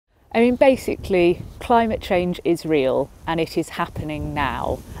I mean, basically, climate change is real and it is happening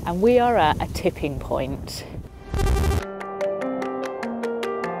now, and we are at a tipping point.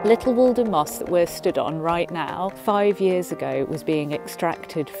 Little Walden moss that we're stood on right now, 5 years ago was being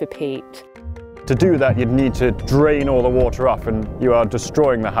extracted for peat. To do that, you'd need to drain all the water off, and you are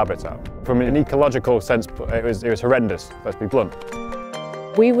destroying the habitat. From an ecological sense, it was horrendous, let's be blunt.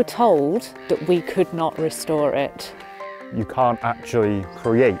 We were told that we could not restore it. You can't actually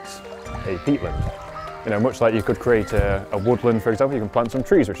create a peatland. You know, much like you could create a woodland, for example, you can plant some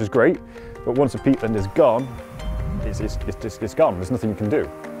trees, which is great, but once a peatland is gone, it's gone, there's nothing you can do.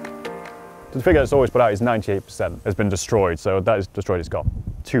 The figure that's always put out is 98% has been destroyed, so that is destroyed, it's gone.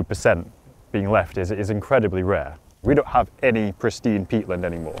 2% being left is incredibly rare. We don't have any pristine peatland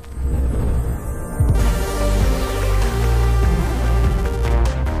anymore.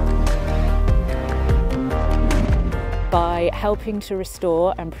 By helping to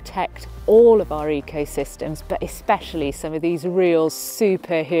restore and protect all of our ecosystems, but especially some of these real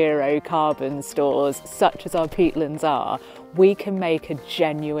superhero carbon stores, such as our peatlands are, we can make a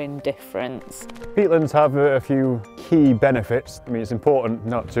genuine difference. Peatlands have a few key benefits. I mean, it's important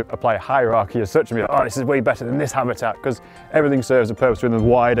not to apply a hierarchy as such and be like, oh, this is way better than this habitat, because everything serves a purpose within the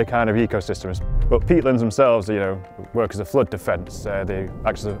wider kind of ecosystems. But peatlands themselves, you know, work as a flood defence, they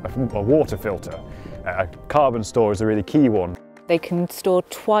act as a water filter. Carbon store is a really key one. They can store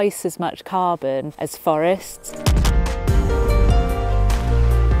twice as much carbon as forests.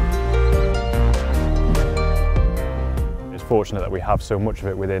 It's fortunate that we have so much of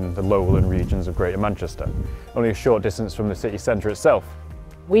it within the lowland regions of Greater Manchester, only a short distance from the city centre itself.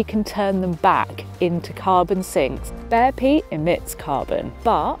 We can turn them back into carbon sinks. Bare peat emits carbon,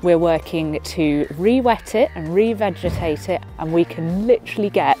 but we're working to re-wet it and re-vegetate it, and we can literally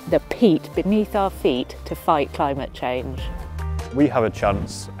get the peat beneath our feet to fight climate change. We have a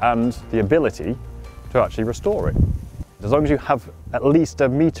chance and the ability to actually restore it. As long as you have at least a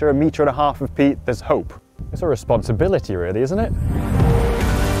metre and a half of peat, there's hope. It's a responsibility really, isn't it?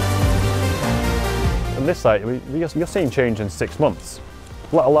 On this site, you're seeing change in 6 months.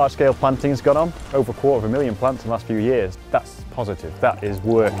 A lot of large-scale planting has gone on, over 250,000 plants in the last few years. That's positive, that is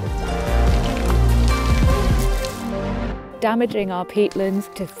working. Damaging our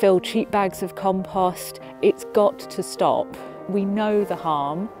peatlands to fill cheap bags of compost, it's got to stop. We know the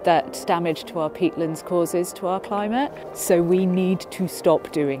harm that damage to our peatlands causes to our climate, so we need to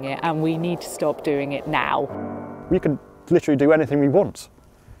stop doing it, and we need to stop doing it now. We can literally do anything we want,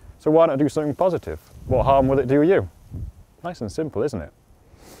 so why not do something positive? What harm will it do you? Nice and simple, isn't it?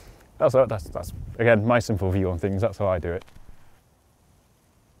 That's again, my simple view on things, that's how I do it.